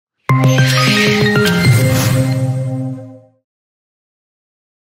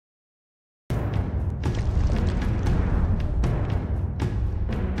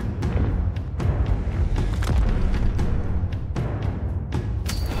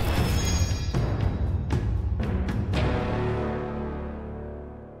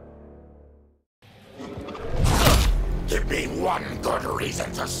Give me one good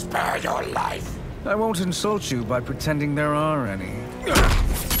reason to spare your life. I won't insult you by pretending there are any.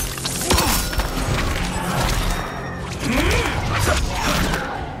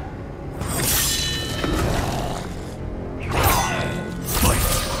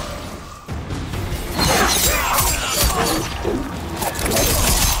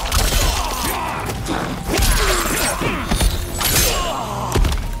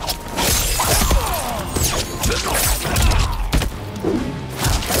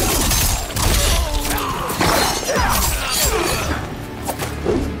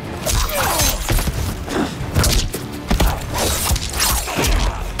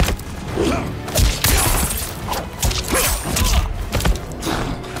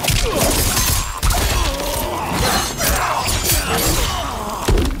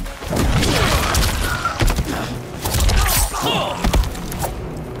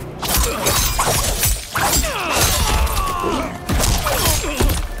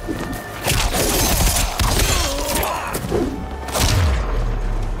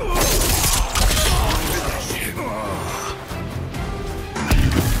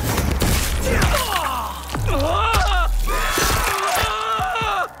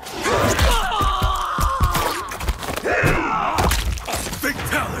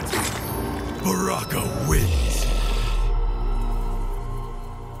 Baraka wins.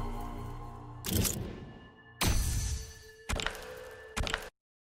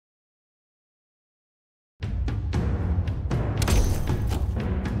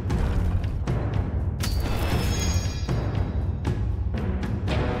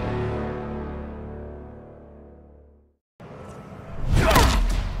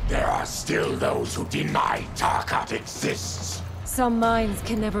 There are still those who deny Tarkat exists. Some minds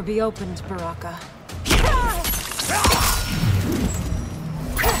can never be opened, Baraka.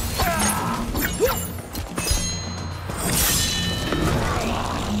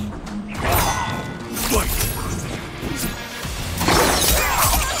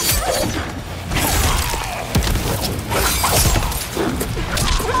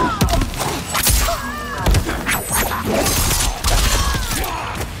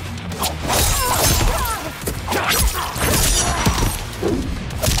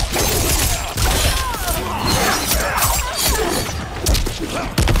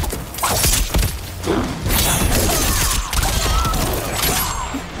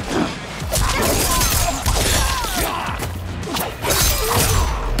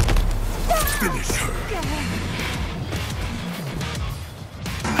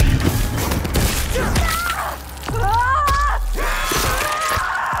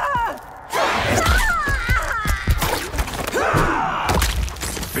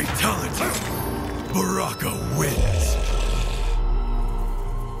 Baraka wins.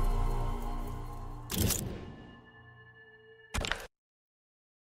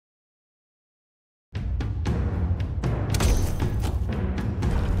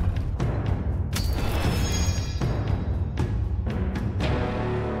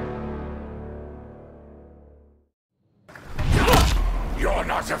 You're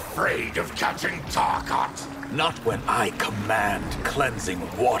not afraid of catching Tarkat? Not when I command cleansing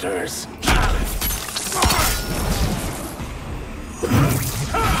waters.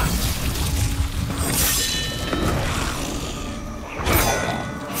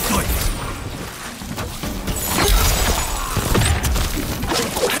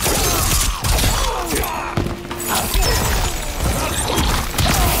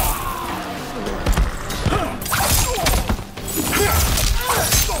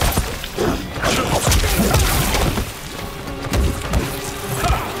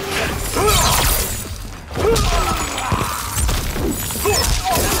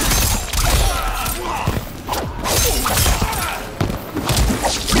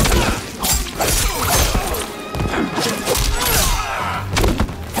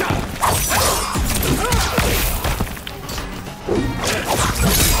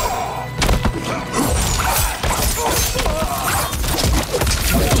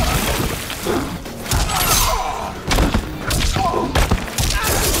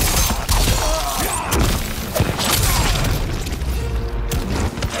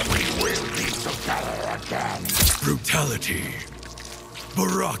 Brutality.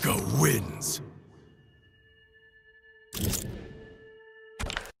 Baraka wins.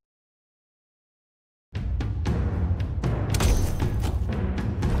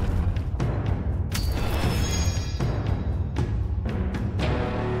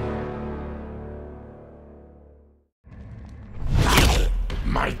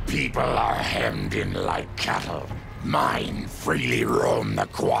 My people are hemmed in like cattle. Mine freely roam the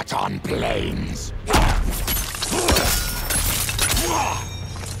Quaton plains.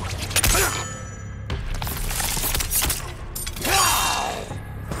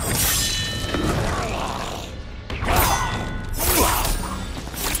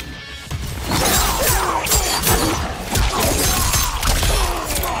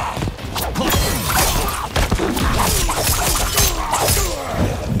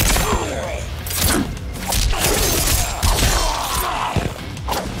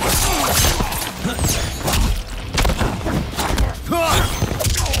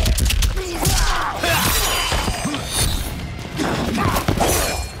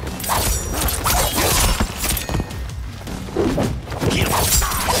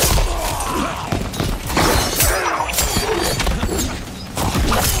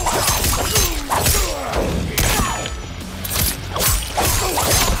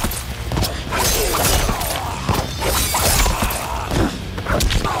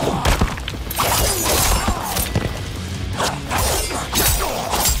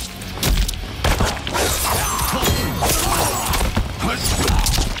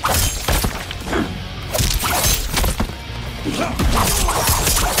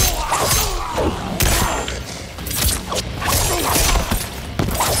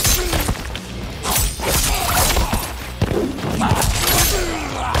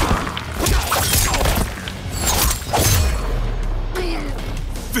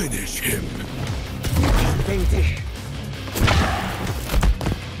 Finish him.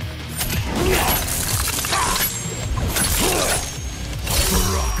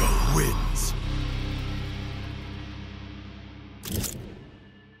 Baraka wins.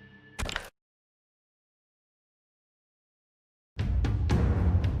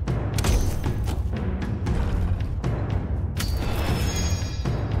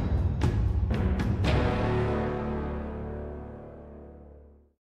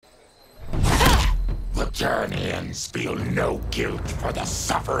 The Journeyans feel no guilt for the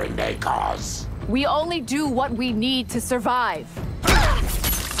suffering they cause. We only do what we need to survive.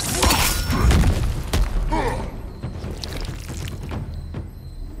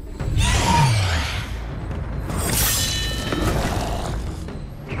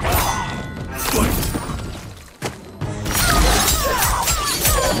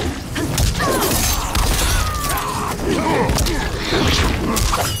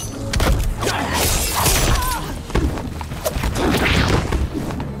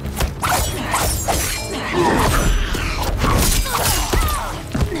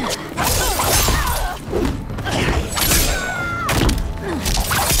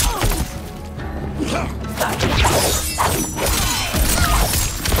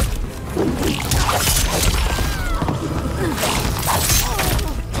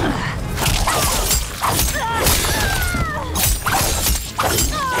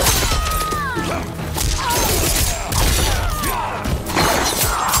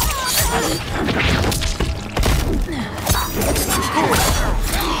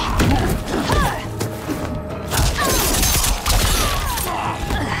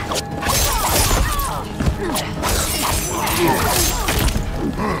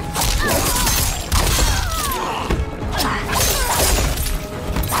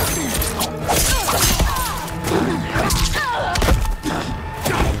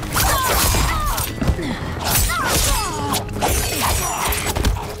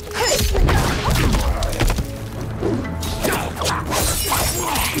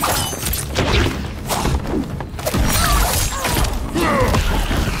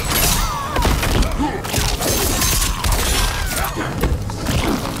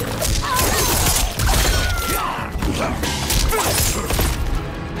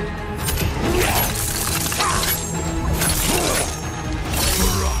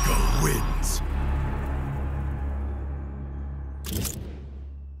 Baraka wins.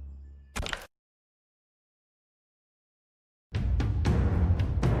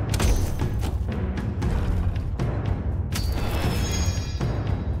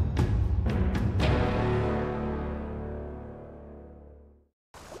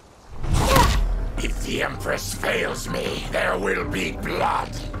 If the Empress fails me, there will be blood.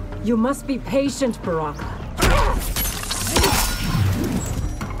 You must be patient, Baraka.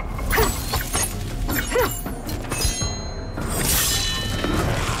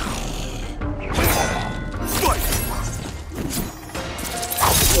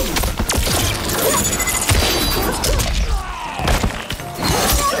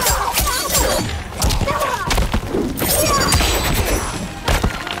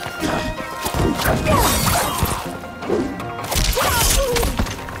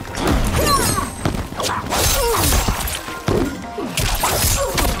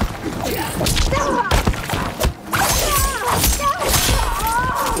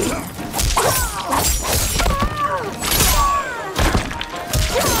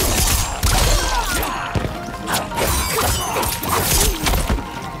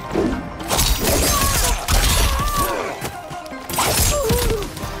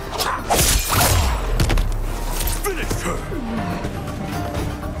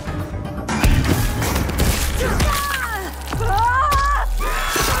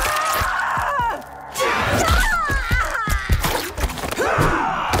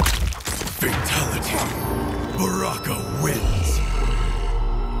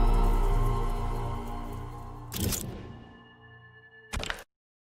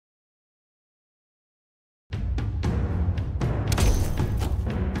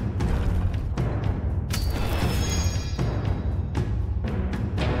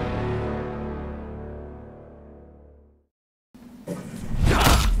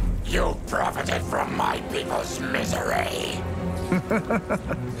 You profited from my people's misery.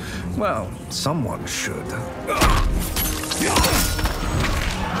 Well, someone should.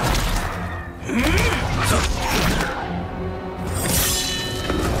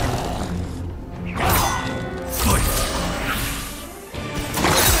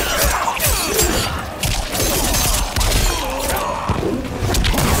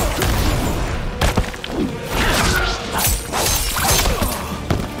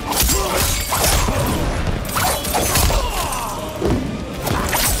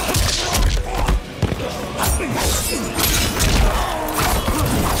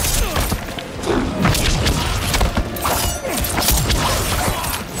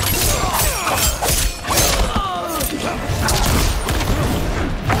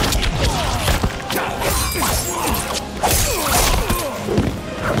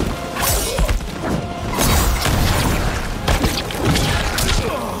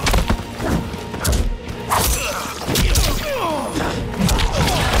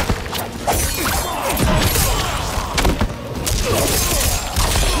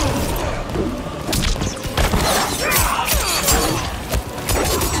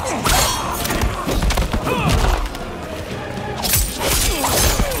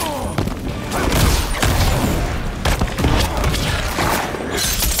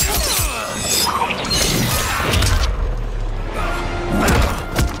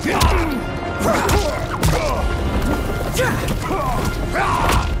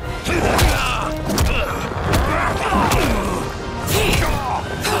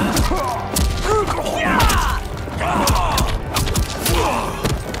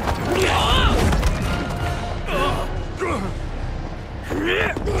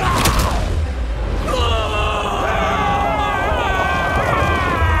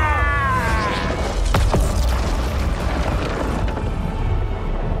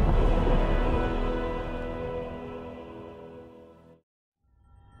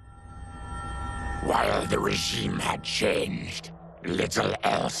 While the regime had changed, little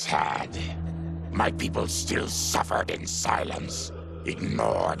else had. My people still suffered in silence,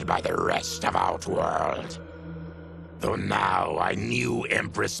 ignored by the rest of Outworld. Though now I knew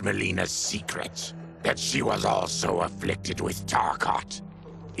Empress Melina's secret, that she was also afflicted with Tarkat.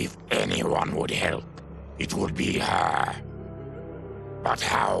 If anyone would help, it would be her. But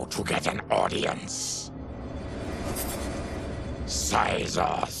how to get an audience?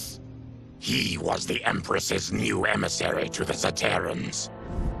 Syzoth. He was the Empress's new emissary to the Zaterrans.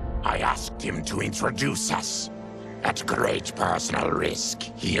 I asked him to introduce us. At great personal risk,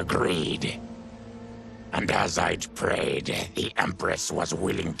 he agreed. And as I'd prayed, the Empress was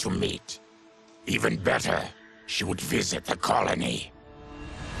willing to meet. Even better, she would visit the colony.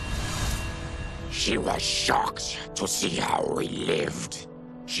 She was shocked to see how we lived.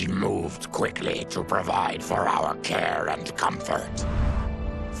 She moved quickly to provide for our care and comfort.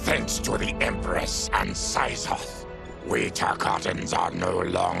 Thanks to the Empress and Syzoth, we Tarkatans are no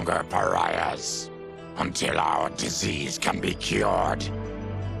longer pariahs. Until our disease can be cured,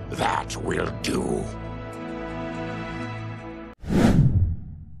 that will do.